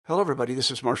Hello, everybody. This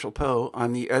is Marshall Poe.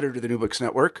 I'm the editor of the New Books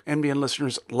Network. NBN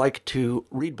listeners like to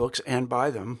read books and buy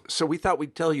them. So we thought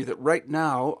we'd tell you that right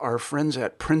now, our friends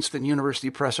at Princeton University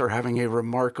Press are having a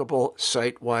remarkable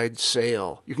site-wide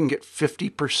sale. You can get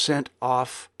 50%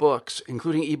 off books,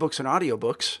 including ebooks and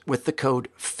audiobooks, with the code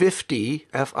 50,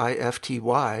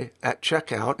 F-I-F-T-Y, at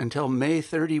checkout until May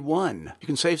 31. You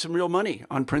can save some real money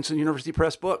on Princeton University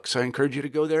Press books. I encourage you to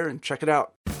go there and check it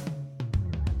out.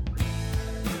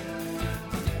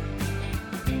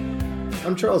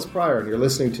 I'm Charles Pryor, and you're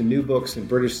listening to New Books in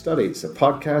British Studies, a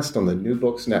podcast on the New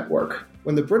Books Network.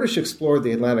 When the British explored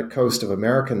the Atlantic coast of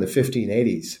America in the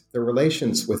 1580s, their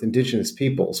relations with indigenous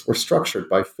peoples were structured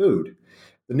by food.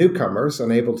 The newcomers,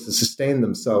 unable to sustain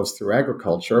themselves through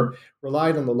agriculture,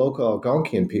 relied on the local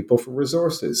Algonquian people for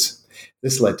resources.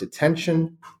 This led to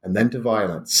tension and then to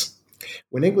violence.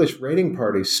 When English raiding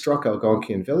parties struck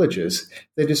Algonquian villages,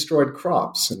 they destroyed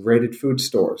crops and raided food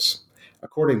stores.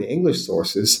 According to English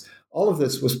sources, all of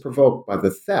this was provoked by the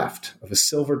theft of a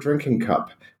silver drinking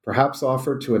cup, perhaps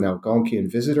offered to an Algonquian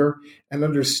visitor and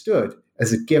understood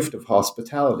as a gift of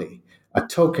hospitality, a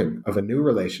token of a new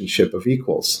relationship of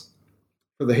equals.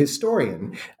 For the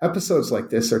historian, episodes like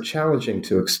this are challenging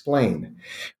to explain.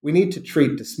 We need to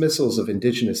treat dismissals of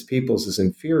indigenous peoples as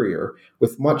inferior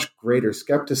with much greater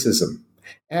skepticism.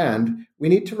 And we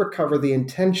need to recover the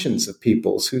intentions of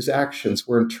peoples whose actions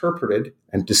were interpreted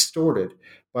and distorted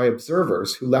by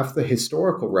observers who left the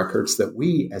historical records that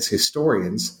we, as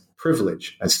historians,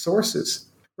 privilege as sources.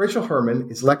 Rachel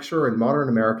Herman is lecturer in modern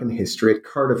American history at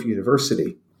Cardiff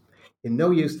University. In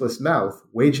No Useless Mouth,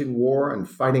 Waging War and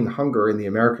Fighting Hunger in the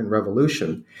American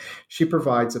Revolution, she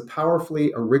provides a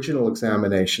powerfully original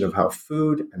examination of how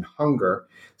food and hunger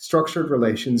structured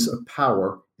relations of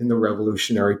power in the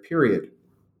Revolutionary period.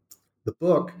 The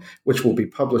book, which will be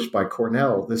published by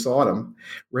Cornell this autumn,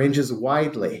 ranges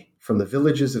widely from the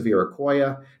villages of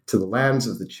Iroquois to the lands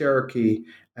of the Cherokee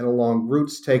and along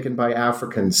routes taken by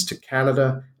Africans to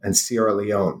Canada and Sierra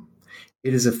Leone.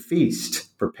 It is a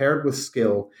feast prepared with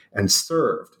skill and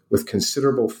served with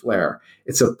considerable flair.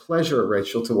 It's a pleasure,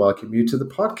 Rachel, to welcome you to the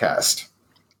podcast.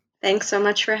 Thanks so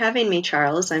much for having me,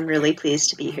 Charles. I'm really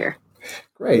pleased to be here.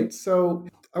 Great. So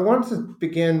I wanted to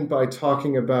begin by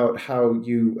talking about how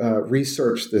you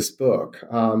researched this book.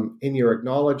 In your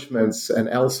acknowledgments and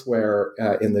elsewhere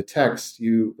in the text,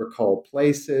 you recall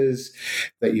places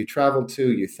that you traveled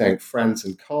to, you thank friends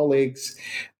and colleagues,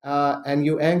 and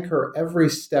you anchor every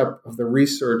step of the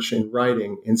research and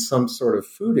writing in some sort of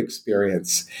food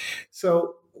experience.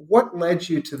 So what led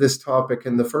you to this topic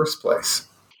in the first place?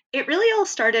 It really all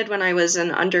started when I was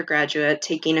an undergraduate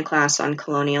taking a class on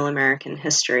colonial American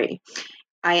history.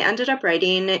 I ended up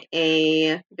writing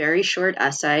a very short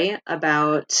essay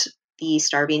about the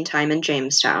starving time in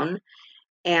Jamestown,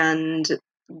 and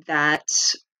that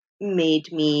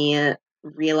made me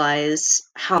realize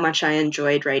how much I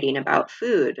enjoyed writing about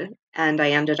food. And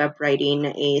I ended up writing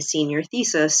a senior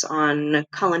thesis on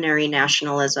culinary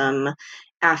nationalism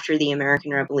after the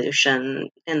American Revolution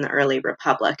in the early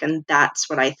Republic, and that's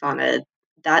what I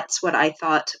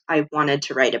thought I wanted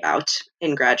to write about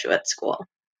in graduate school.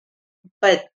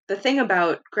 But the thing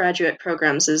about graduate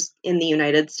programs is in the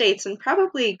United States, and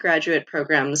probably graduate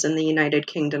programs in the United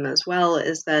Kingdom as well,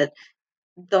 is that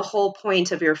the whole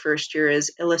point of your first year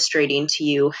is illustrating to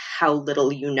you how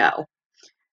little you know.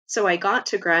 So I got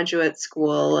to graduate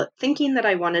school thinking that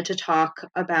I wanted to talk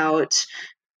about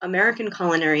American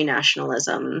culinary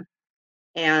nationalism,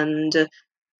 and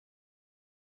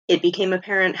it became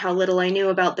apparent how little I knew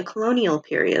about the colonial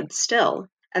period still.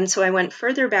 And so I went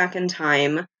further back in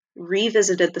time,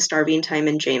 revisited the starving time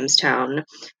in Jamestown,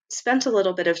 spent a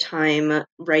little bit of time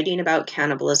writing about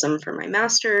cannibalism for my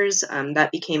master's.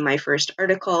 That became my first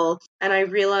article. And I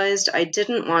realized I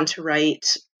didn't want to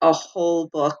write a whole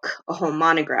book, a whole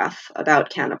monograph about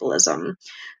cannibalism.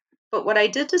 But what I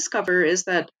did discover is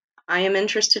that I am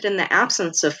interested in the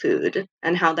absence of food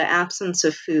and how the absence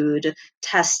of food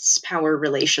tests power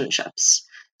relationships.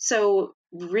 So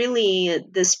really,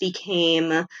 this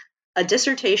became a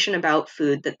dissertation about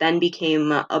food that then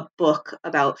became a book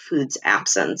about food's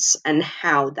absence and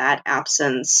how that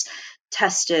absence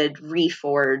tested,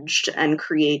 reforged, and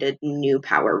created new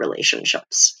power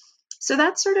relationships. So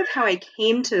that's sort of how I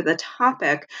came to the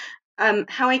topic.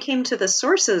 How I came to the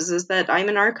sources is that I'm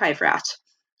an archive rat.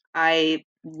 I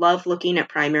love looking at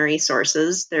primary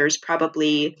sources. There's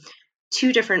probably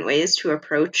two different ways to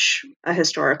approach a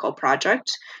historical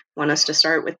project. One is to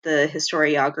start with the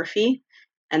historiography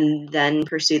and then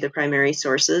pursue the primary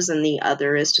sources, and the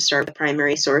other is to start with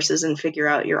primary sources and figure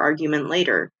out your argument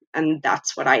later. And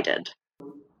that's what I did.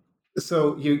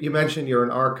 So you mentioned you're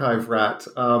an archive rat.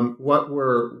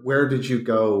 Where did you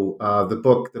go? The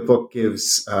book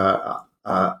gives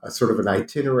a sort of an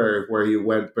itinerary of where you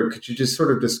went, but could you just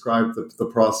sort of describe the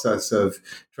process of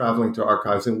traveling to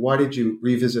archives, and why did you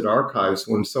revisit archives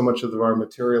when so much of our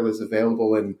material is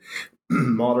available in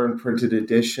modern printed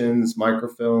editions,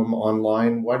 microfilm,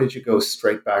 online? Why did you go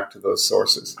straight back to those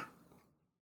sources?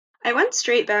 I went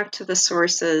straight back to the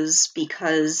sources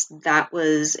because that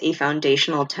was a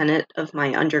foundational tenet of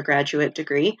my undergraduate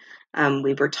degree.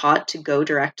 We were taught to go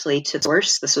directly to the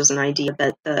source. This was an idea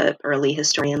that the early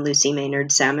historian Lucy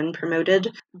Maynard Salmon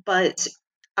promoted. But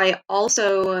I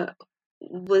also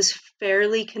was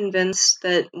fairly convinced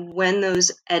that when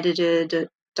those edited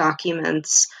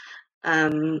documents,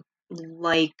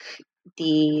 like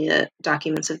the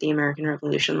documents of the American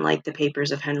Revolution, like the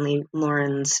papers of Henry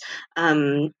Laurens,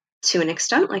 to an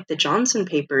extent like the Johnson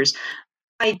papers,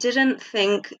 I didn't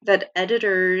think that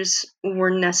editors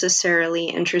were necessarily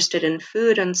interested in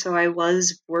food, and so I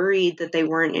was worried that they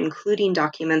weren't including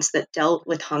documents that dealt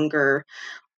with hunger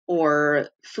or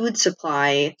food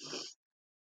supply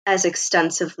as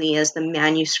extensively as the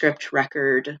manuscript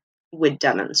record would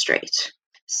demonstrate.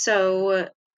 So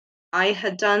I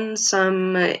had done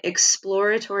some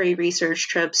exploratory research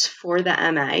trips for the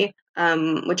MA,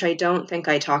 which I don't think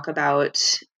I talk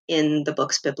about in the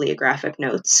book's bibliographic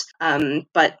notes.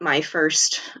 But my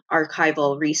first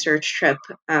archival research trip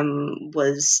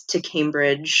was to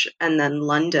Cambridge and then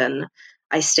London.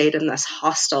 I stayed in this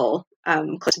hostel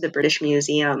close to the British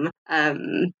Museum,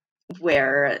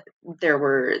 where there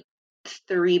were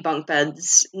 3 bunk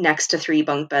beds next to 3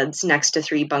 bunk beds next to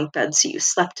 3 bunk beds. So you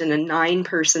slept in a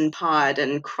 9-person pod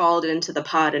and crawled into the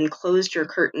pod and closed your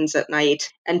curtains at night.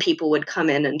 And people would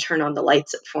come in and turn on the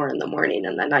lights at 4 a.m.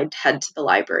 And then I'd head to the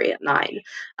library at 9.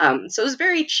 So it was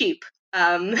very cheap.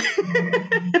 Very,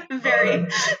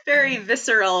 very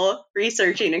visceral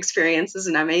researching experience as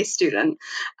an MA student.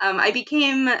 I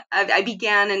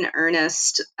began in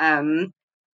earnest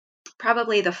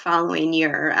probably the following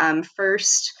year.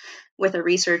 First, with a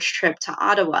research trip to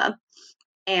Ottawa.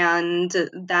 And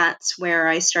that's where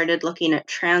I started looking at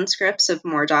transcripts of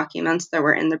more documents that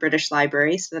were in the British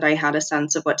Library so that I had a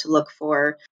sense of what to look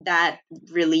for. That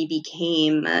really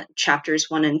became chapters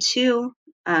 1 and 2,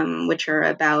 which are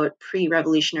about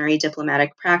pre-revolutionary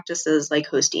diplomatic practices like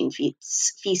hosting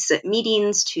feasts at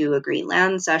meetings to agree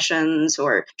land cessions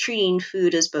or treating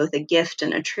food as both a gift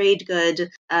and a trade good.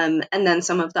 And then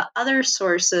some of the other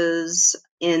sources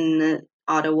in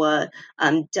Ottawa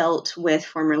dealt with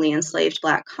formerly enslaved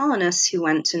Black colonists who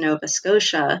went to Nova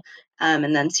Scotia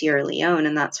and then Sierra Leone,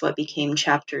 and that's what became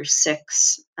Chapter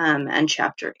 6 and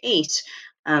Chapter 8,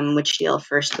 which deal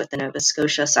first with the Nova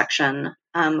Scotia section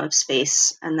of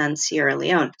space and then Sierra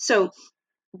Leone. So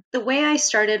the way I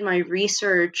started my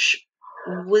research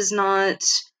was not,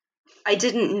 I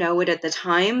didn't know it at the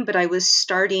time, but I was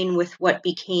starting with what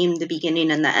became the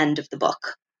beginning and the end of the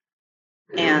book.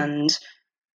 And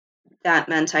that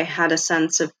meant I had a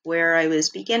sense of where I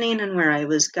was beginning and where I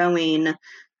was going.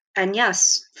 And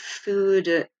yes,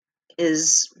 food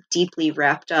is deeply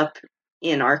wrapped up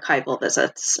in archival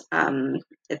visits.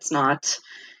 It's not,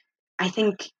 I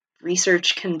think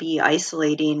research can be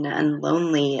isolating and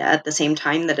lonely at the same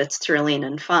time that it's thrilling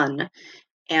and fun.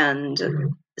 And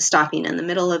stopping in the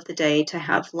middle of the day to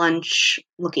have lunch,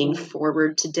 looking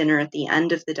forward to dinner at the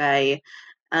end of the day,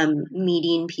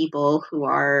 meeting people who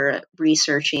are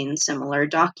researching similar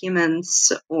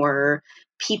documents or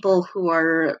people who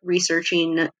are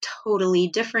researching totally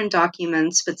different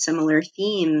documents but similar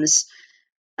themes.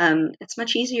 It's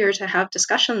much easier to have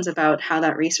discussions about how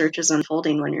that research is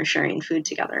unfolding when you're sharing food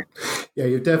together. Yeah,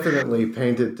 you've definitely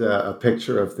painted a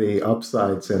picture of the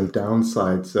upsides and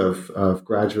downsides of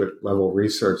graduate level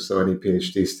research. So any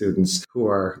PhD students who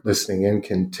are listening in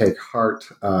can take heart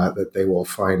that they will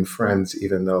find friends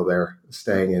even though they're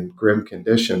staying in grim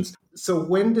conditions. So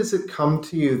when does it come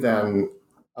to you then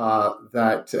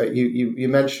that you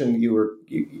mentioned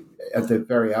at the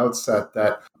very outset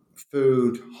that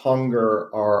food, hunger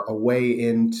are a way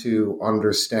into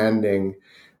understanding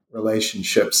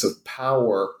relationships of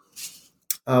power.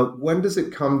 When does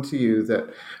it come to you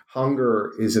that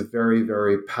hunger is a very,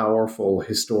 very powerful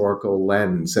historical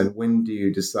lens, and when do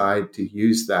you decide to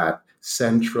use that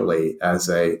centrally as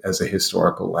a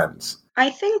historical lens? I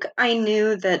think I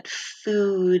knew that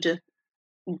food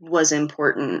was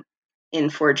important in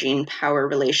forging power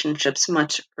relationships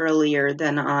much earlier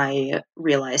than I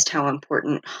realized how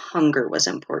important hunger was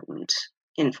important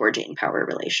in forging power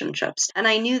relationships. And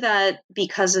I knew that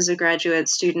because as a graduate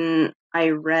student,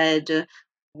 I read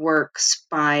works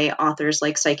by authors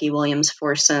like Psyche Williams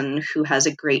Forson, who has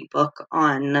a great book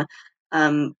on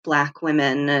Black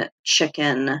women,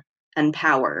 chicken, and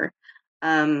power.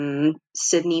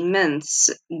 Sidney Mintz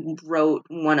wrote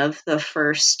one of the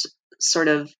first sort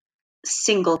of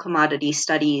single commodity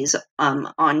studies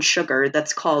on sugar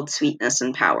that's called Sweetness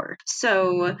and Power.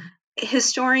 So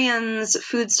historians,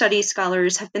 food studies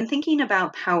scholars have been thinking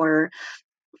about power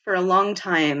for a long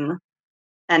time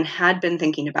and had been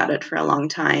thinking about it for a long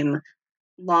time,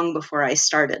 long before I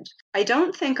started. I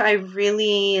don't think I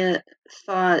really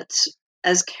thought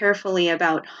as carefully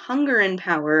about hunger and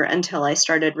power until I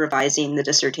started revising the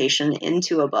dissertation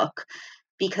into a book,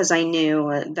 because I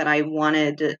knew that I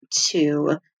wanted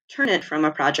to turn it from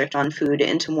a project on food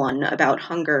into one about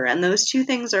hunger. And those two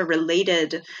things are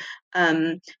related,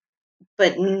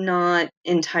 but not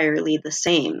entirely the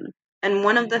same. And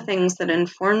one of the things that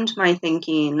informed my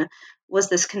thinking was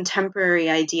this contemporary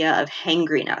idea of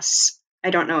hangriness. I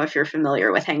don't know if you're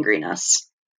familiar with hangriness.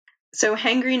 So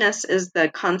hangriness is the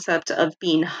concept of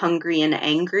being hungry and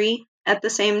angry at the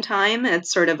same time.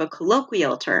 It's sort of a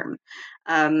colloquial term.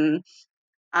 I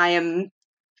am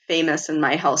famous in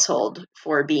my household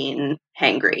for being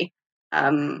hangry.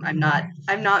 I'm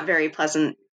not very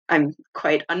pleasant. I'm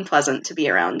quite unpleasant to be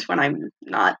around when I'm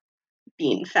not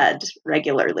being fed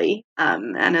regularly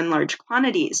and in large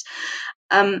quantities.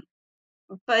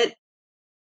 But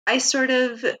I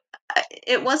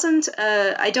it wasn't,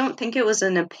 I don't think it was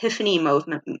an epiphany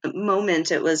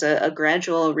moment. It was a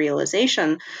gradual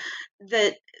realization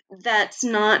that that's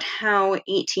not how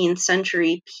 18th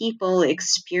century people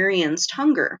experienced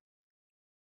hunger.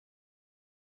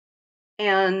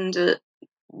 And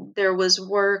there was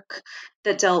work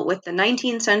that dealt with the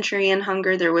 19th century and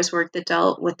hunger. There was work that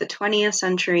dealt with the 20th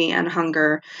century and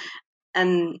hunger.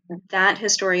 And that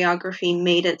historiography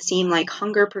made it seem like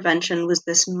hunger prevention was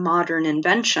this modern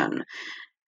invention.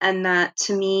 And that,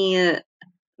 to me,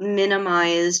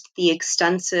 minimized the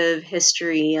extensive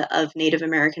history of Native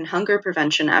American hunger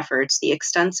prevention efforts, the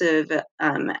extensive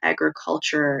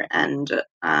agriculture and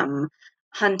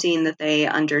hunting that they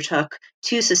undertook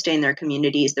to sustain their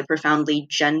communities, the profoundly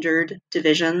gendered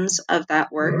divisions of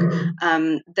that work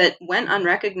that went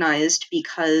unrecognized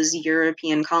because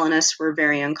European colonists were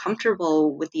very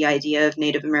uncomfortable with the idea of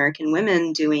Native American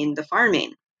women doing the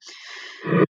farming.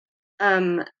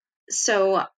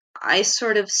 So I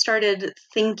sort of started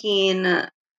thinking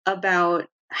about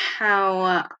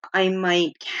how I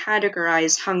might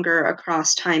categorize hunger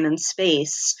across time and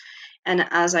space. And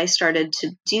as I started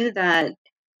to do that,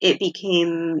 it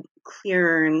became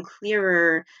clearer and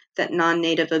clearer that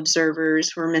non-native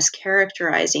observers were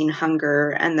mischaracterizing hunger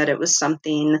and that it was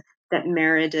something that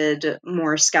merited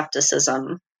more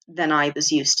skepticism than I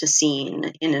was used to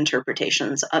seeing in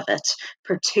interpretations of it,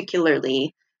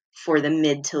 particularly for the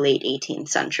mid to late 18th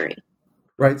century.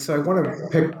 Right. So I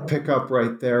want to pick up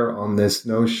right there on this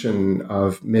notion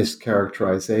of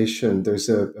mischaracterization. There's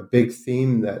a big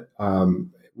theme that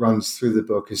runs through the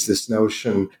book is this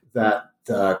notion that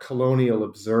colonial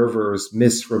observers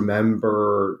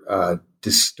misremember,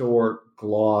 distort,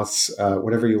 gloss,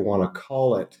 whatever you want to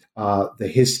call it,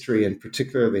 the history, and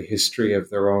particularly the history of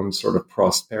their own sort of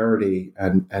prosperity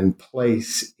and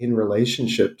place in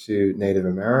relationship to Native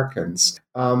Americans.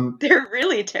 They're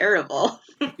really terrible.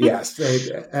 Yes,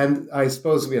 and I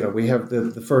suppose we have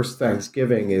the first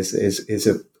Thanksgiving is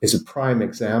a prime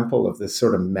example of this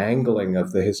sort of mangling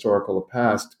of the historical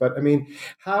past. But I mean,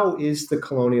 how is the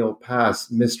colonial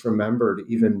past misremembered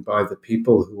even by the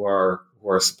people who are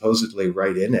supposedly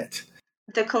right in it?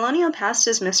 The colonial past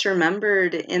is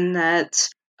misremembered in that,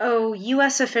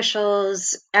 U.S.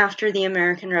 officials after the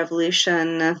American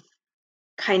Revolution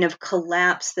kind of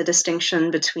collapse the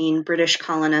distinction between British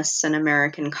colonists and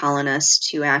American colonists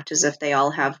to act as if they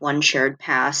all have one shared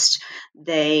past.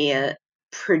 They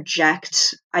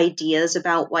project ideas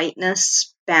about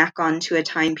whiteness back onto a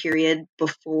time period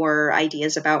before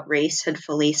ideas about race had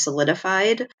fully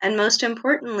solidified. And most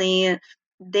importantly,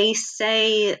 they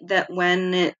say that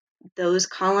when those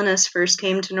colonists first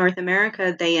came to North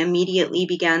America, they immediately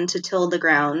began to till the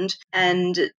ground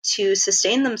and to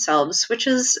sustain themselves,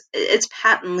 it's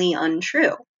patently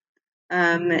untrue.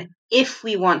 If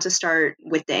we want to start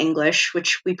with the English,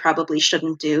 which we probably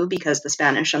shouldn't do because the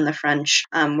Spanish and the French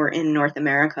were in North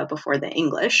America before the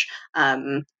English.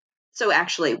 So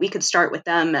actually, we could start with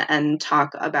them and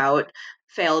talk about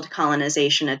failed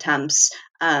colonization attempts,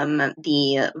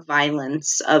 the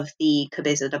violence of the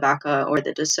Cabeza de Vaca or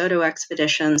the De Soto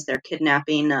expeditions, their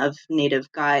kidnapping of native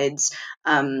guides,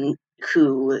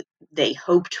 who they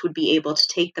hoped would be able to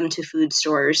take them to food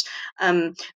stores.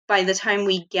 By the time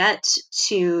we get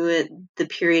to the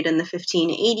period in the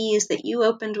 1580s that you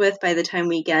opened with, by the time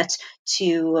we get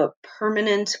to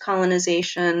permanent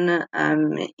colonization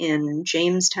in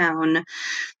Jamestown,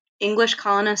 English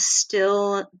colonists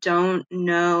still don't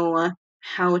know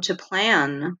how to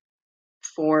plan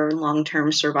for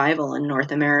long-term survival in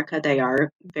North America. They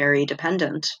are very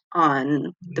dependent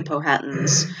on the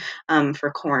Powhatans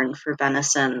for corn, for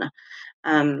venison.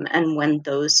 And when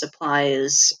those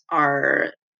supplies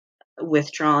are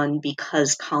withdrawn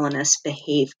because colonists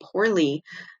behave poorly,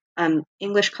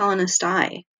 English colonists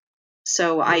die.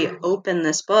 So I open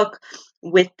this book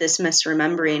with this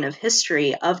misremembering of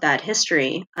history, of that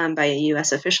history, by a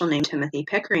U.S. official named Timothy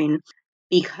Pickering,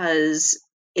 because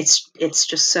it's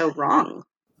just so wrong.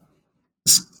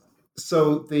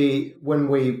 So when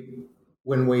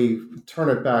we turn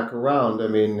it back around, I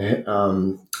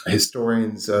mean,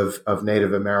 historians of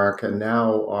Native America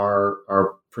now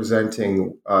are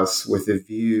presenting us with a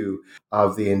view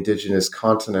of the indigenous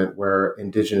continent where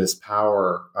indigenous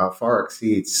power far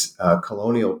exceeds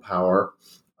colonial power.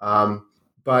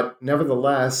 But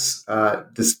nevertheless,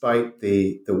 despite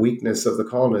the weakness of the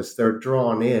colonists, they're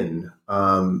drawn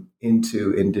into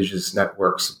indigenous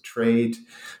networks of trade,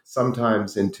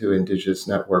 sometimes into indigenous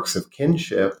networks of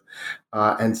kinship,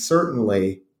 and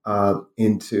certainly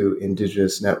into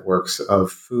indigenous networks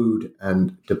of food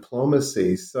and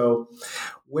diplomacy. So,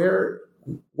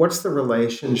 what's the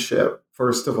relationship,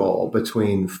 first of all,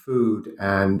 between food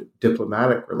and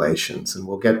diplomatic relations? And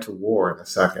we'll get to war in a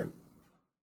second.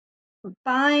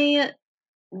 By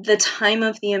the time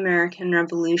of the American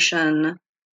Revolution,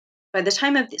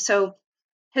 so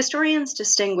historians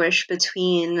distinguish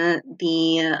between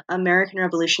the American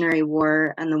Revolutionary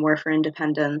War and the War for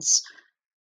Independence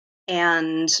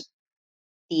and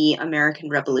the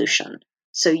American Revolution.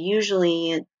 So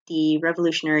usually the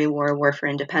Revolutionary War, War for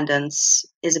Independence,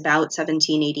 is about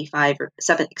 1775 or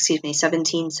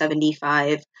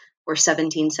 1775 or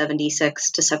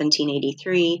 1776 to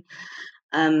 1783.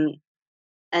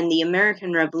 And the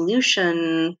American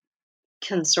Revolution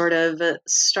can sort of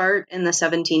start in the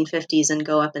 1750s and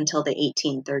go up until the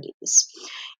 1830s.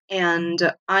 And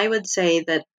I would say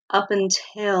that up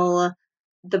until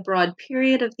the broad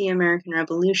period of the American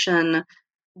Revolution,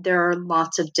 there are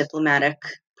lots of diplomatic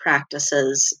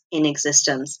practices in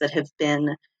existence that have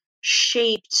been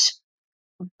shaped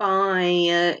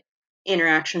by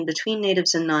interaction between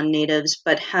natives and non-natives,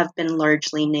 but have been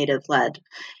largely native-led.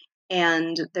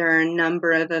 And there are a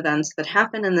number of events that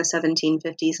happen in the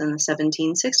 1750s and the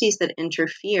 1760s that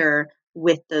interfere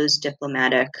with those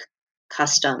diplomatic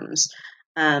customs,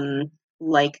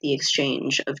 like the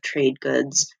exchange of trade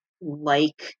goods,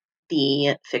 like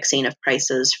the fixing of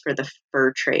prices for the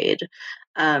fur trade.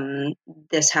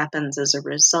 This happens as a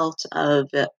result of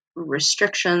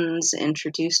restrictions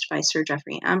introduced by Sir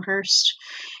Jeffrey Amherst.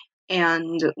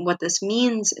 And what this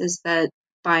means is that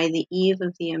by the eve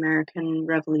of the American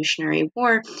Revolutionary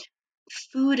War,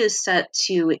 food is set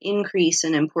to increase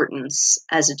in importance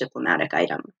as a diplomatic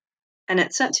item. And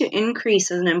it's set to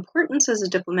increase in importance as a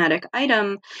diplomatic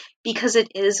item because it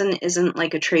is and isn't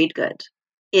like a trade good.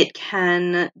 It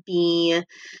can be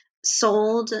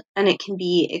sold and it can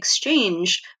be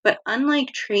exchanged, but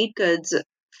unlike trade goods,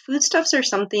 foodstuffs are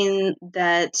something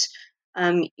that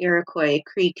Iroquois,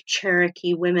 Creek,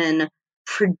 Cherokee women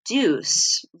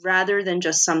produce rather than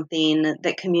just something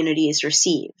that communities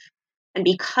receive. And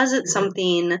because it's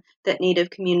something that Native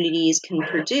communities can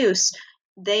produce,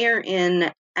 they are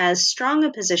in as strong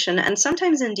a position, and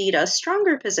sometimes indeed a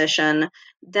stronger position,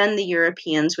 than the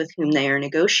Europeans with whom they are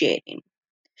negotiating.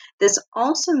 This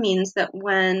also means that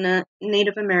when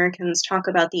Native Americans talk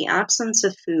about the absence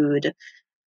of food,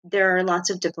 there are lots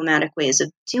of diplomatic ways of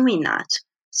doing that.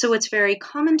 So it's very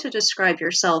common to describe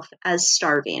yourself as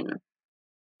starving.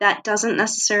 That doesn't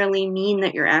necessarily mean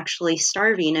that you're actually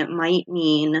starving. It might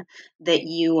mean that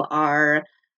you are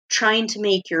trying to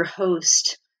make your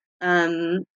host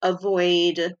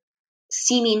avoid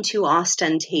seeming too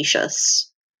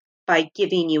ostentatious by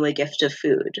giving you a gift of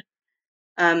food.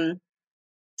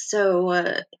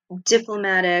 So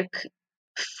diplomatic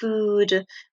food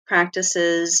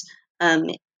practices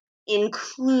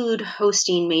include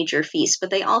hosting major feasts, but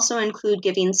they also include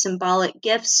giving symbolic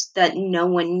gifts that no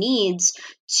one needs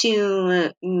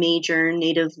to major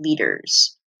Native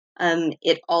leaders.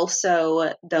 It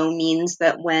also, though, means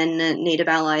that when Native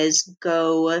allies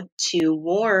go to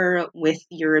war with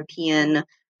European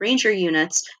ranger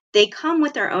units, they come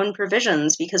with their own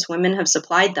provisions because women have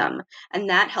supplied them. And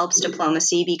that helps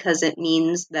diplomacy because it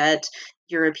means that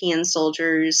European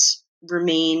soldiers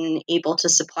remain able to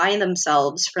supply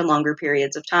themselves for longer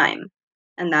periods of time.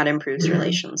 And that improves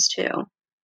relations too.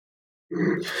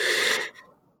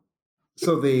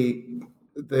 So the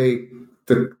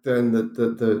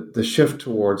shift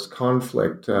towards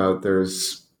conflict,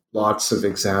 there's lots of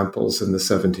examples in the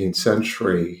 17th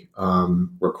century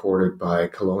recorded by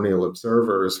colonial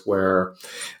observers where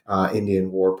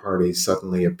Indian war parties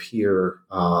suddenly appear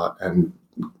and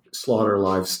slaughter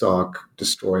livestock,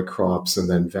 destroy crops, and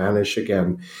then vanish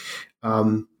again.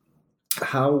 And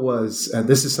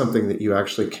this is something that you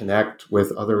actually connect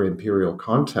with other imperial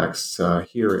contexts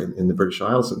here in the British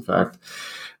Isles, in fact.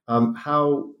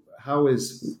 How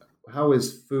is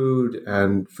food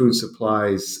and food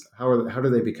supplies, how do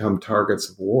they become targets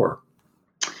of war?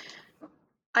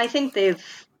 I think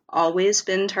they've always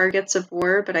been targets of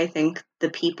war, but I think the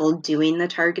people doing the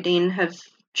targeting have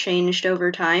changed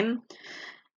over time.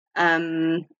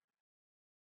 When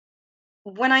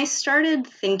I started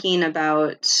thinking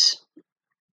about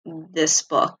this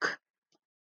book,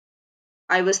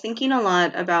 I was thinking a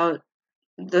lot about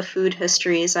the food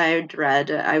histories I had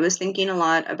read. I was thinking a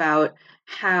lot about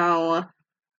how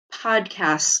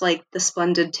podcasts like The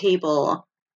Splendid Table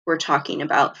were talking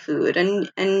about food. And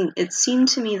it seemed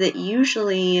to me that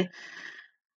usually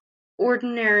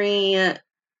ordinary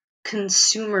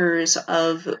consumers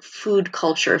of food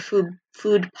culture,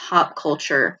 food pop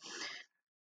culture,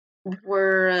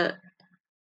 were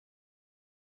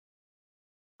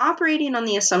operating on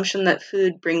the assumption that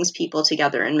food brings people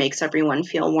together and makes everyone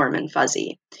feel warm and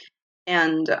fuzzy.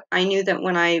 And I knew that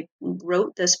when I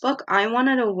wrote this book, I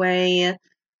wanted a way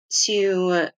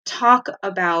to talk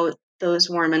about those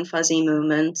warm and fuzzy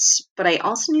moments, but I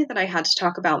also knew that I had to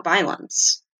talk about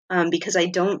violence because I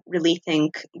don't really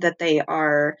think that they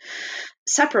are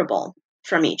separable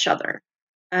from each other.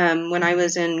 When I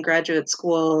was in graduate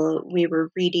school, we were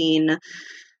reading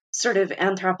sort of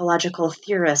anthropological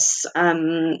theorists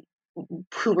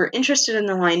who were interested in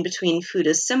the line between food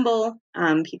as symbol,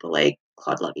 people like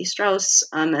Claude Lévi-Strauss,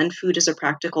 and food as a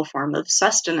practical form of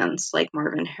sustenance, like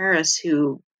Marvin Harris,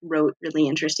 who wrote really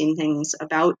interesting things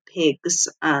about pigs,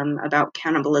 about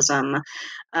cannibalism,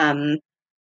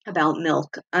 about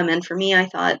milk. And for me, I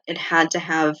thought it had to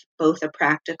have both a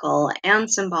practical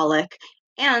and symbolic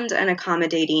and an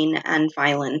accommodating and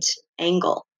violent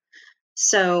angle.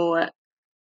 So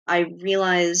I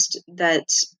realized that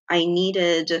I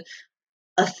needed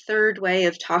a third way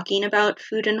of talking about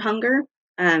food and hunger.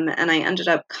 And I ended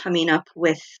up coming up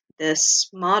with this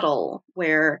model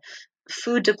where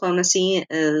food diplomacy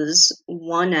is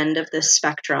one end of the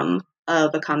spectrum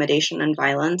of accommodation and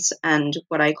violence, and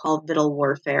what I call vital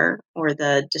warfare, or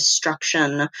the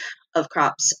destruction of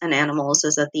crops and animals,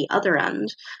 is at the other end.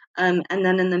 And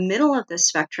then in the middle of this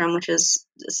spectrum, which is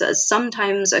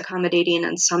sometimes accommodating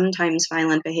and sometimes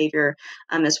violent behavior,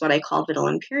 is what I call vital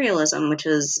imperialism, which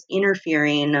is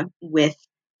interfering with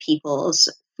people's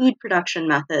food production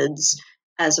methods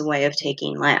as a way of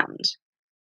taking land.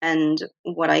 And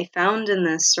what I found in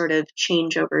this sort of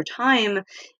change over time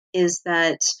is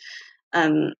that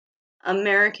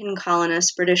American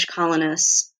colonists, British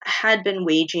colonists, had been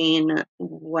waging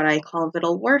what I call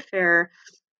vital warfare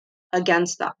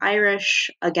against the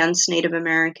Irish, against Native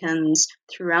Americans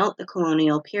throughout the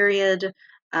colonial period,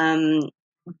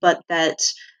 but that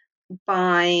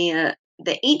by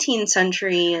the 18th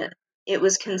century, it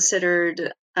was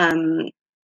considered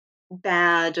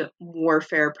bad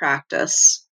warfare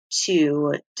practice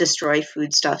to destroy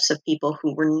foodstuffs of people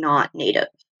who were not native.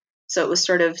 So it was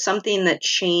sort of something that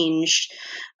changed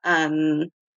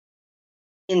in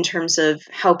terms of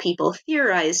how people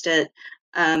theorized it,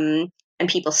 and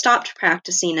people stopped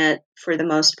practicing it for the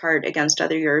most part against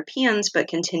other Europeans, but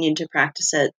continued to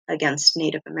practice it against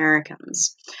Native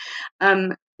Americans.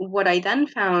 What I then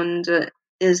found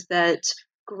is that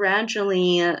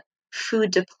gradually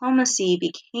food diplomacy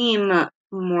became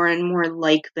more and more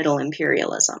like vital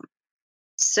imperialism.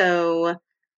 So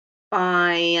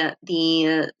by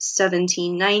the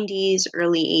 1790s,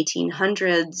 early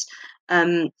 1800s,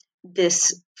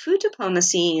 this food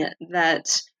diplomacy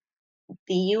that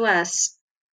the U.S.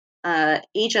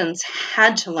 Agents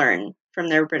had to learn from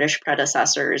their British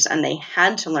predecessors, and they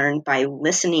had to learn by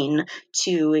listening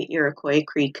to Iroquois,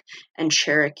 Creek, and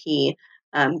Cherokee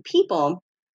people.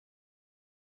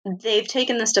 They've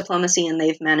taken this diplomacy and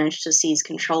they've managed to seize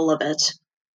control of it,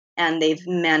 and they've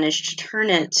managed to turn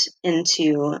it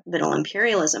into vital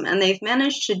imperialism. And they've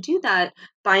managed to do that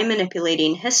by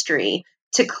manipulating history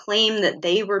to claim that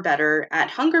they were better at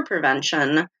hunger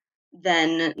prevention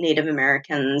than Native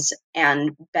Americans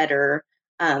and better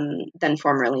than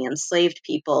formerly enslaved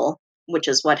people, which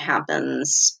is what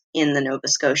happens in the Nova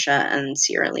Scotia and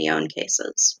Sierra Leone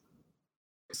cases.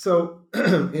 So,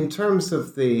 in terms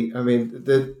of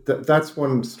that's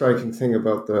one striking thing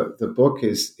about the book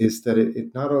is that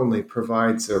it not only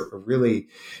provides a really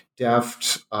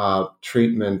deft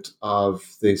treatment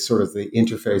of the sort of the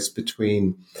interface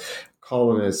between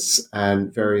colonists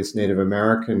and various Native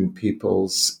American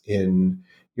peoples in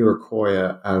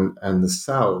Iroquois and the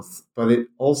South, but it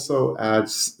also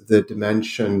adds the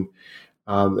dimension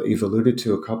that you've alluded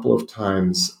to a couple of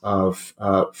times of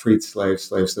freed slaves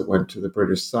that went to the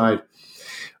British side.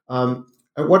 At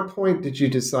what point did you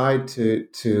decide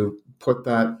to put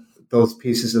those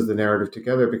pieces of the narrative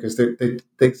together? Because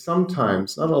they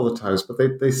sometimes, not all the times, but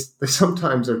they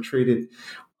sometimes are treated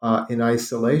in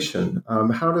isolation.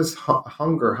 How does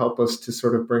hunger help us to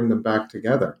sort of bring them back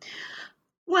together?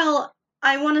 Well,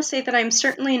 I want to say that I'm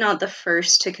certainly not the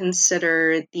first to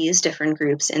consider these different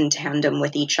groups in tandem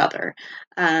with each other.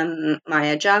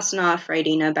 Maya Jasanoff,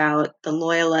 writing about the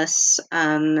Loyalists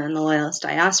and the Loyalist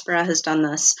diaspora, has done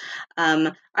this.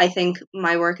 I think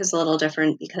my work is a little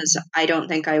different because I don't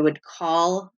think I would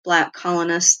call Black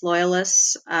colonists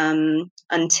Loyalists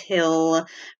until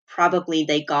probably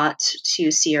they got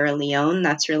to Sierra Leone.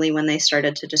 That's really when they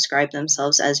started to describe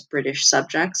themselves as British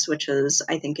subjects, which is,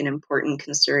 I think, an important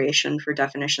consideration for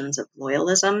definitions of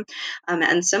loyalism.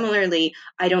 And similarly,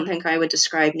 I don't think I would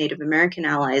describe Native American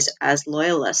allies as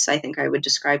loyalists. I think I would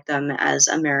describe them as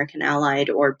American allied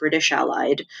or British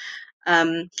allied.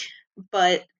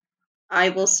 But I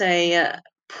will say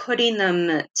putting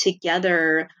them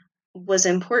together was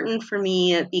important for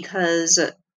me because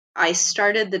I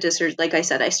started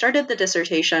I started the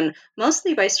dissertation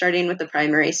mostly by starting with the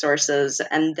primary sources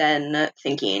and then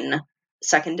thinking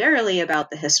secondarily about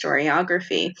the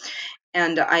historiography.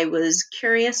 And I was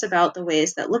curious about the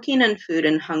ways that looking at food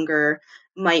and hunger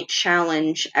might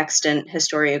challenge extant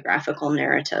historiographical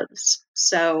narratives.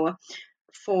 So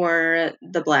for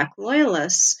the Black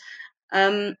Loyalists,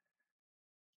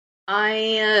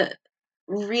 I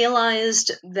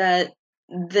realized that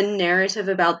the narrative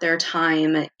about their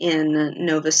time in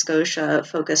Nova Scotia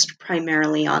focused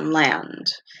primarily on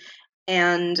land.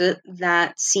 And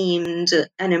that seemed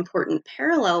an important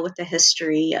parallel with the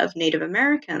history of Native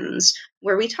Americans,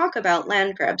 where we talk about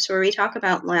land grabs, where we talk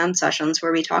about land cessions,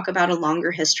 where we talk about a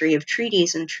longer history of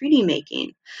treaties and treaty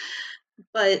making.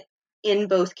 But in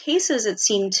both cases, it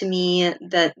seemed to me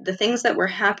that the things that were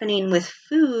happening with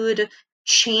food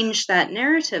changed that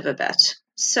narrative a bit.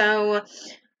 So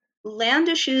land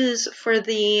issues for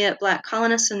the Black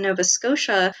colonists in Nova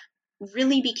Scotia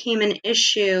really became an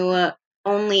issue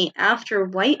only after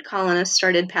white colonists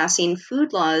started passing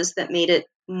food laws that made it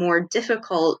more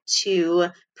difficult to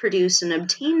produce and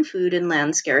obtain food in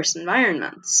land scarce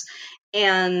environments.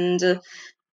 And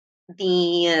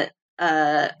the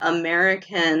the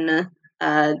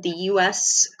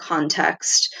US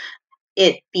context,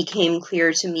 it became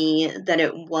clear to me that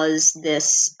it was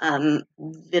this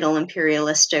vittle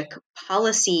imperialistic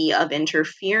policy of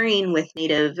interfering with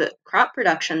native crop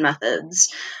production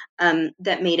methods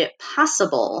that made it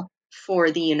possible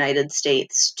for the United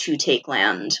States to take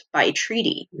land by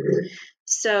treaty.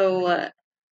 So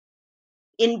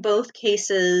in both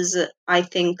cases, I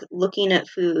think looking at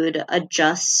food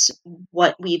adjusts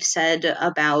what we've said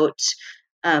about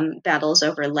battles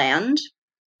over land.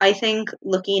 I think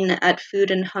looking at food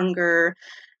and hunger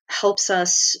helps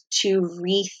us to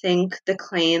rethink the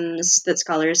claims that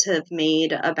scholars have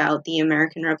made about the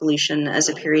American Revolution as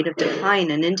a period of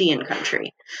decline in Indian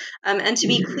country. And to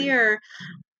be clear,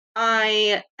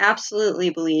 I absolutely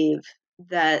believe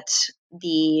that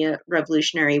the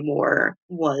Revolutionary War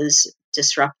was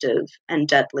disruptive and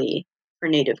deadly for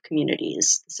Native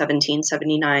communities. The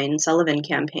 1779 Sullivan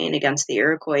Campaign against the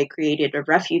Iroquois created a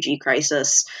refugee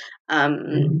crisis,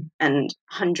 and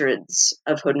hundreds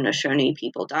of Haudenosaunee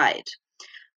people died.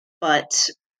 But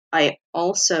I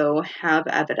also have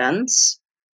evidence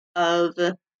of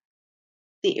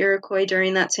the Iroquois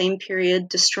during that same period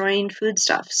destroying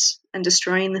foodstuffs and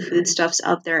destroying the foodstuffs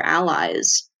of their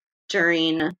allies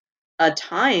during a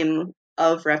time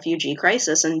of refugee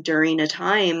crisis and during a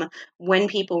time when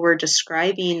people were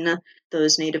describing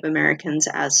those Native Americans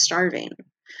as starving.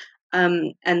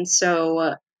 And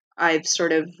so I've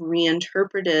sort of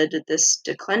reinterpreted this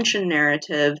declension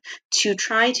narrative to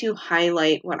try to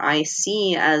highlight what I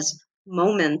see as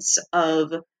moments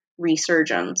of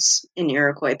resurgence in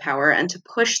Iroquois power and to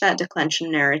push that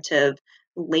declension narrative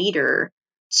later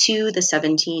to the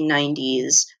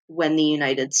 1790s when the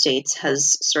United States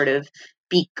has sort of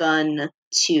begun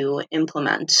to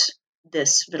implement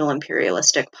this vittle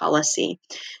imperialistic policy.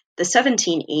 The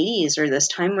 1780s are this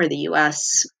time where the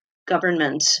U.S.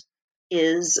 government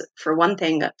is, for one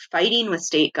thing, fighting with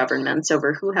state governments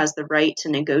over who has the right to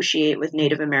negotiate with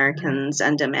Native Americans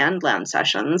and demand land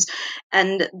cessions.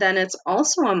 And then it's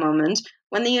also a moment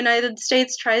when the United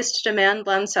States tries to demand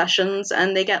land cessions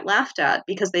and they get laughed at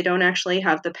because they don't actually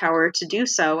have the power to do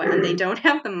so, and they don't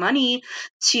have the money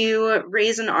to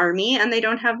raise an army, and they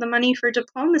don't have the money for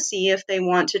diplomacy if they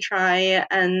want to try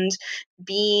and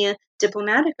be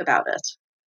diplomatic about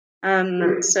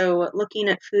it. So looking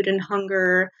at food and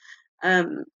hunger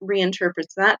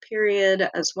reinterprets that period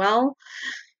as well.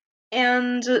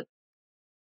 And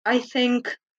I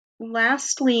think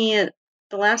lastly,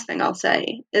 the last thing I'll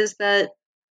say is that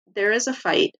there is a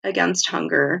fight against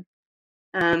hunger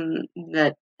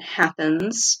that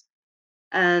happens,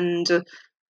 and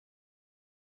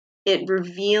it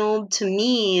revealed to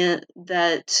me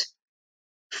that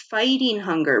fighting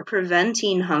hunger,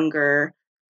 preventing hunger,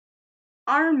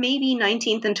 are maybe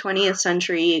 19th and 20th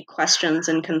century questions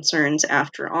and concerns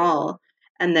after all.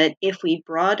 And that if we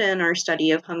broaden our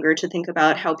study of hunger to think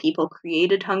about how people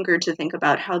created hunger, to think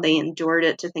about how they endured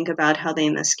it, to think about how they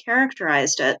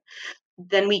mischaracterized it,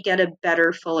 then we get a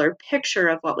better, fuller picture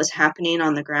of what was happening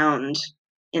on the ground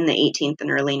in the 18th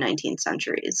and early 19th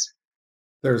centuries.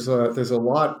 There's a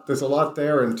lot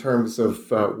there in terms of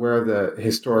where the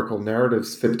historical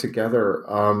narratives fit together.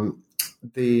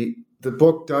 The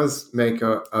book does make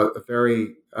a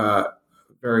very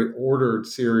very ordered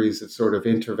series of sort of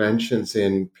interventions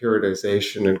in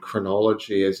periodization and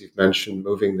chronology, as you've mentioned,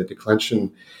 moving the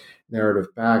declension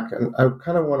narrative back. And I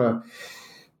kind of want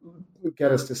to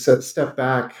get us to step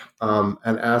back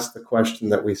and ask the question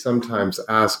that we sometimes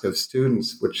ask of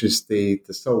students, which is the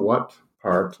so what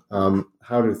part.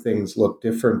 How do things look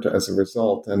different as a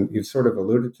result? And you've sort of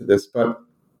alluded to this, but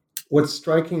what's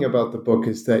striking about the book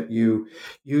is that you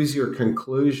use your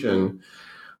conclusion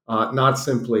not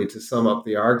simply to sum up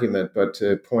the argument, but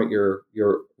to point your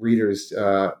readers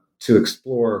to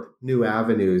explore new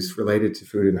avenues related to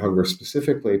food and hunger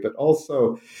specifically, but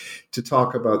also to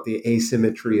talk about the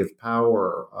asymmetry of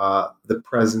power, the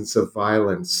presence of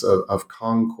violence, of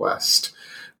conquest,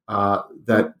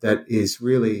 that is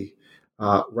really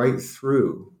right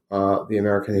through the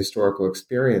American historical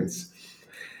experience.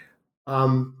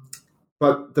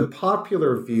 But the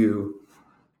popular view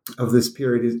of this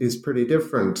period is pretty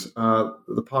different.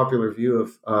 The popular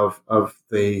view of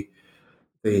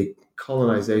the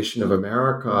colonization of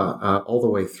America all the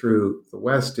way through the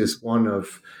West is one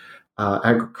of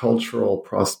agricultural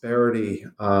prosperity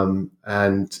and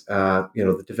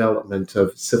the development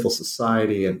of civil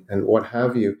society and what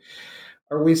have you.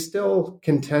 Are we still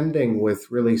contending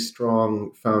with really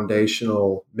strong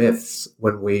foundational myths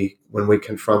when we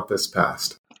confront this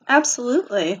past?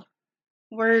 Absolutely.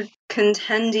 We're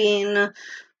contending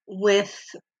with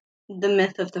the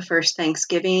myth of the first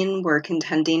Thanksgiving. We're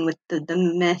contending with the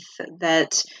myth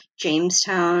that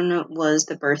Jamestown was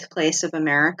the birthplace of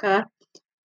America.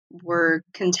 We're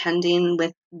contending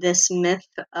with this myth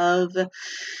of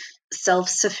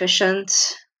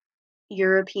self-sufficient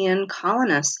European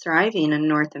colonists thriving in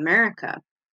North America.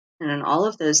 And in all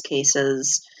of those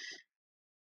cases,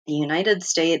 the United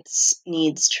States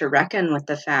needs to reckon with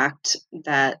the fact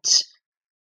that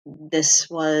this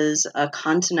was a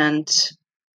continent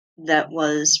that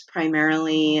was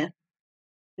primarily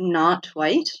not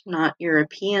white, not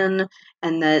European,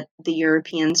 and that the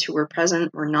Europeans who were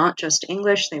present were not just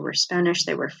English, they were Spanish,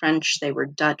 they were French, they were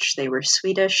Dutch, they were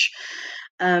Swedish,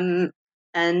 and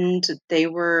they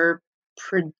were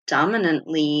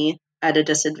predominantly at a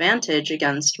disadvantage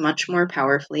against much more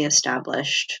powerfully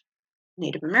established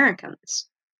Native Americans.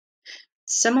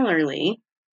 Similarly,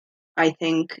 I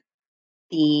think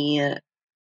the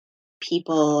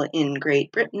people in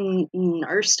Great Britain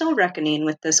are still reckoning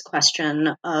with this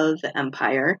question of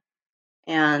empire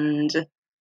and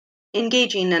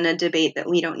engaging in a debate that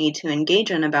we don't need to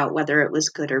engage in about whether it was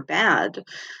good or bad.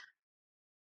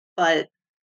 But,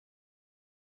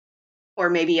 or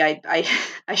maybe I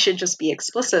should just be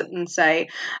explicit and say,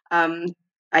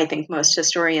 I think most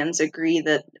historians agree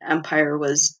that empire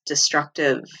was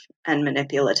destructive and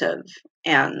manipulative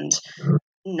and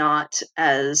not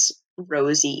as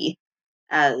rosy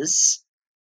as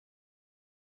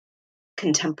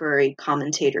contemporary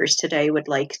commentators today would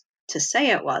like to say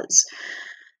it was.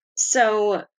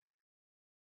 So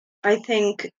I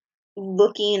think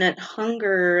looking at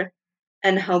hunger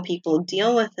and how people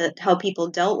deal with it, how people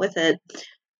dealt with it,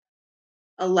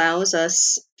 allows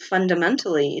us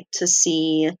fundamentally to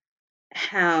see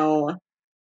how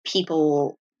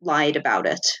people lied about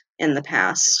it in the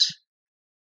past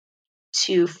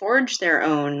to forge their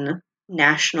own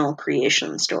national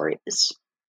creation stories.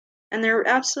 And they're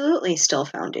absolutely still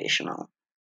foundational.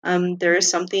 There is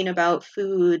something about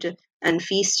food and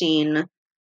feasting,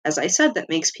 as I said, that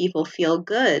makes people feel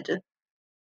good.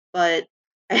 But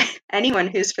anyone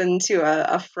who's been to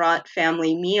a fraught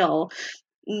family meal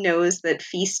knows that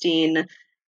feasting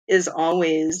is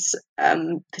always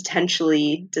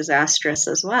potentially disastrous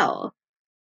as well.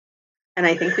 And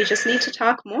I think we just need to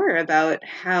talk more about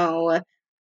how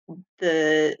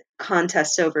the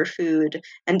contests over food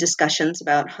and discussions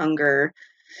about hunger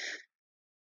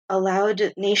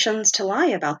allowed nations to lie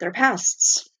about their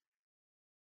pasts.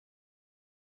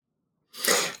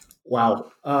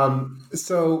 Wow.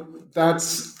 So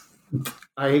that's,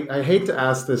 I hate to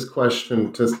ask this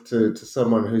question to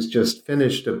someone who's just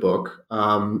finished a book,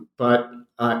 but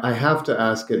I have to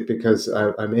ask it because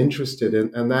I'm interested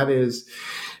in, and that is,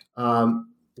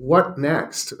 what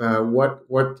next?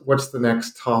 What's the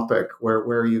next topic? Where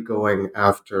are you going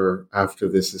after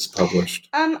this is published?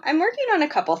 I'm working on a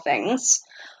couple things.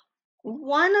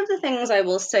 One of the things I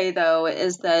will say, though,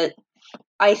 is that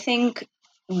I think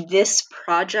this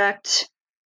project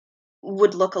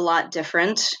would look a lot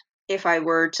different if I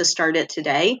were to start it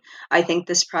today. I think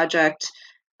this project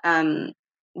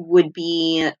would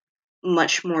be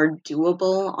much more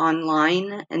doable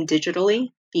online and digitally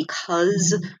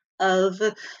because of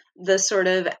the sort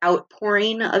of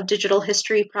outpouring of digital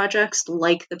history projects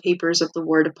like the Papers of the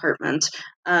War Department,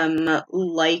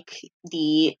 like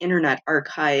the Internet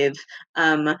Archive,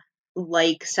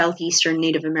 like Southeastern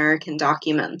Native American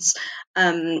documents.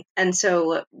 And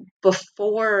so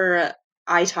before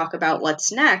I talk about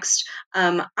what's next,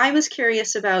 I was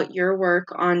curious about your work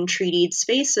on Treatied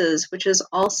Spaces, which is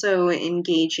also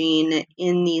engaging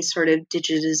in these sort of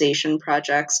digitization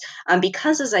projects.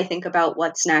 Because as I think about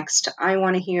what's next, I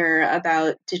want to hear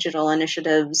about digital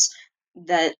initiatives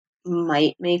that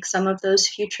might make some of those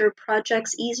future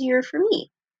projects easier for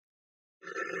me.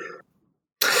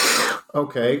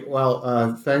 Okay,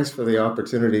 well, thanks for the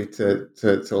opportunity to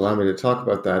allow me to talk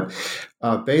about that.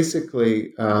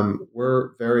 Basically, we're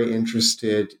very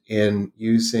interested in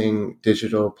using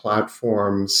digital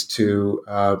platforms to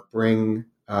bring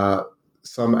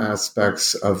some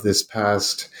aspects of this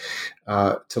past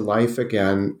to life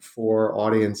again for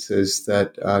audiences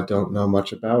that don't know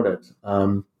much about it.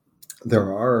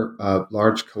 There are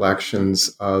large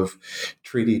collections of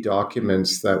treaty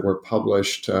documents that were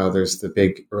published. There's the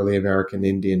big early American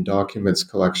Indian documents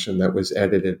collection that was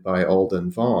edited by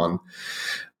Alden Vaughan.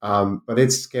 But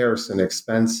it's scarce and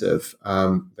expensive.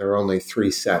 There are only 3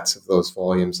 sets of those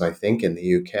volumes, I think, in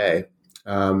the UK.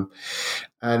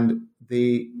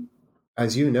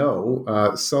 As you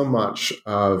know, so much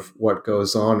of what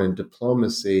goes on in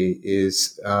diplomacy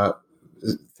is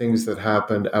things that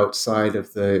happened outside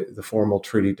of the formal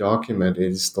treaty document.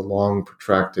 Is the long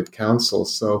protracted council.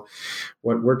 So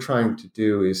what we're trying to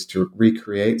do is to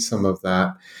recreate some of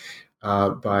that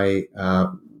by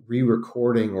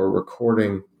re-recording or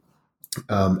recording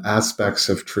aspects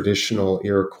of traditional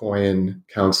Iroquoian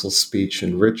council speech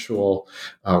and ritual.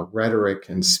 Rhetoric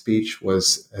and speech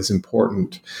was as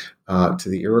important to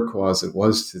the Iroquois as it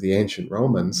was to the ancient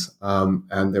Romans.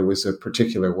 And there was a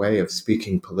particular way of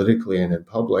speaking politically and in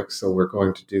public. So we're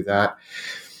going to do that.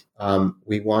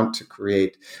 We want to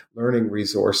create learning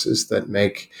resources that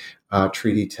make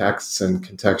treaty texts and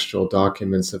contextual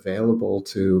documents available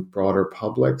to broader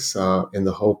publics in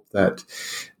the hope that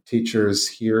teachers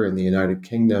here in the United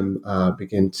Kingdom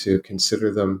begin to consider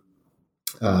them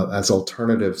as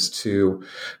alternatives to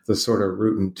the sort of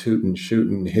root and toot and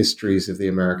shootin' histories of the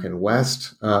American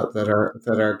West that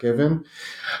are given.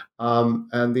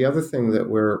 And the other thing that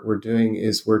we're doing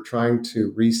is we're trying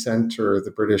to recenter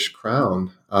the British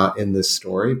Crown in this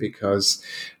story, because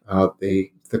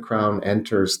the Crown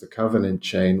enters the Covenant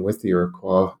chain with the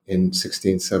Iroquois in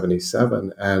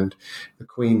 1677, and the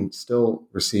Queen still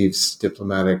receives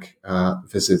diplomatic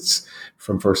visits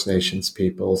from First Nations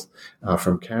peoples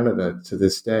from Canada to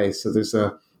this day. So there's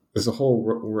a whole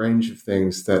range of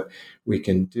things that we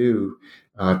can do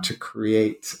to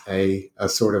create a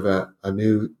sort of a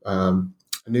new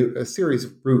series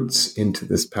of roots into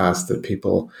this past that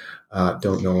people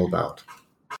don't know about.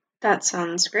 That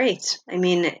sounds great. I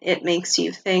mean, it makes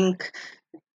you think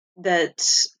that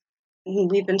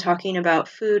we've been talking about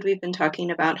food, we've been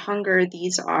talking about hunger.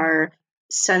 These are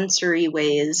sensory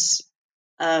ways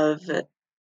of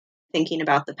thinking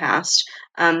about the past.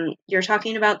 You're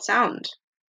talking about sound,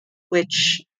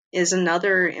 which is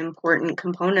another important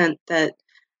component that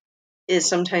is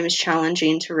sometimes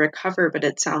challenging to recover, but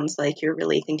it sounds like you're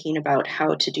really thinking about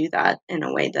how to do that in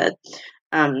a way that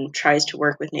tries to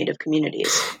work with Native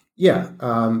communities. Yeah,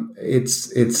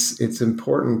 it's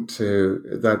important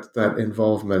to that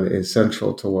involvement is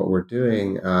central to what we're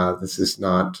doing. This is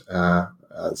not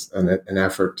an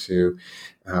effort to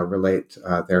relate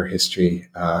their history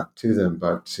to them,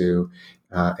 but to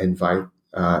invite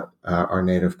our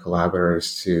Native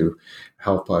collaborators to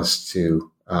help us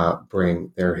to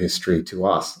bring their history to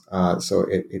us. So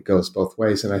it goes both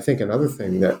ways. And I think another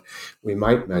thing that we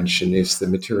might mention is the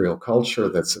material culture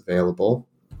that's available.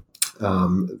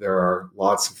 There are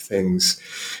lots of things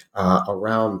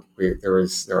around. There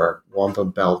are wampum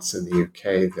belts in the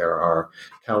UK. There are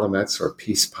calumets or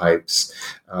peace pipes.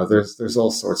 There's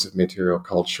all sorts of material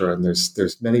culture, and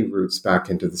there's many roots back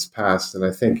into this past. And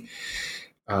I think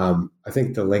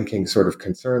the linking sort of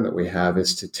concern that we have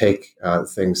is to take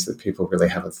things that people really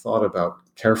haven't thought about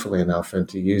carefully enough and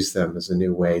to use them as a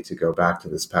new way to go back to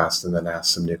this past and then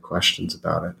ask some new questions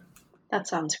about it. That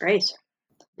sounds great.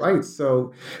 Right.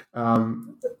 So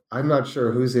I'm not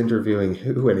sure who's interviewing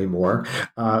who anymore,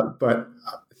 but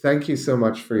thank you so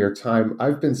much for your time.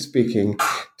 I've been speaking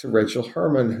to Rachel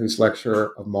Herman, who's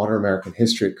lecturer of modern American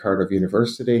history at Cardiff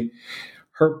University.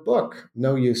 Her book,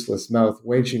 No Useless Mouth,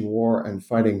 Waging War and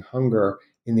Fighting Hunger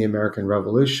in the American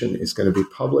Revolution, is going to be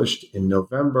published in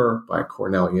November by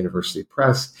Cornell University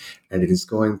Press, and it is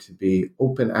going to be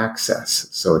open access,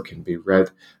 so it can be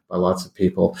read by lots of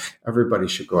people. Everybody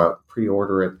should go out,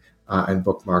 pre-order it, and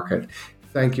bookmark it.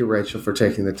 Thank you, Rachel, for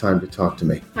taking the time to talk to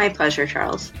me. My pleasure,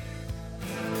 Charles.